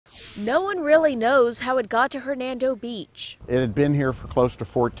No one really knows how it got to Hernando Beach. It had been here for close to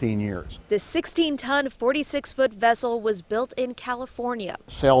 14 years. This 16-ton, 46-foot vessel was built in California.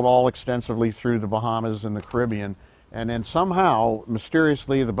 Sailed all extensively through the Bahamas and the Caribbean, and then somehow,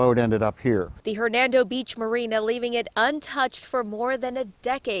 mysteriously, the boat ended up here. The Hernando Beach Marina leaving it untouched for more than a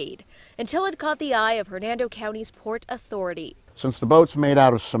decade, until it caught the eye of Hernando County's Port Authority. Since the boat's made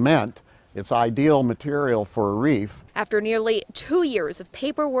out of cement, it's ideal material for a reef. After nearly 2 years of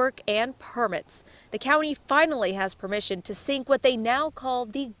paperwork and permits, the county finally has permission to sink what they now call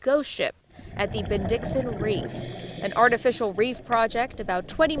the ghost ship at the Bendixson Reef, an artificial reef project about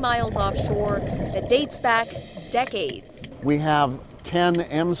 20 miles offshore that dates back decades. We have 10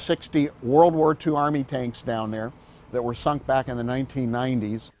 M60 World War II Army tanks down there that were sunk back in the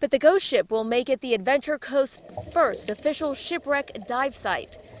 1990s. But the ghost ship will make it the Adventure Coast's first official shipwreck dive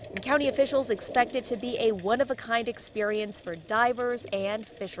site. And county officials expect it to be a one-of-a-kind experience for divers and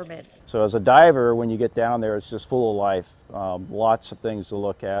fishermen. So as a diver, when you get down there, it's just full of life, lots of things to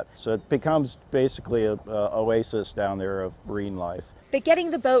look at. So it becomes basically an oasis down there of marine life. But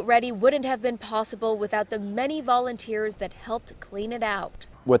getting the boat ready wouldn't have been possible without the many volunteers that helped clean it out.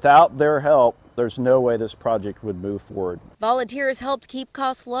 Without their help, there's no way this project would move forward. Volunteers helped keep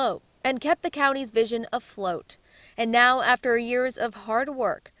costs low and kept the county's vision afloat. And now, after years of hard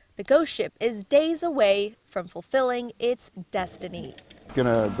work, the ghost ship is days away from fulfilling its destiny.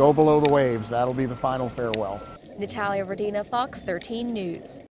 Gonna go below the waves. That'll be the final farewell. Natalia Verdina, Fox 13 News.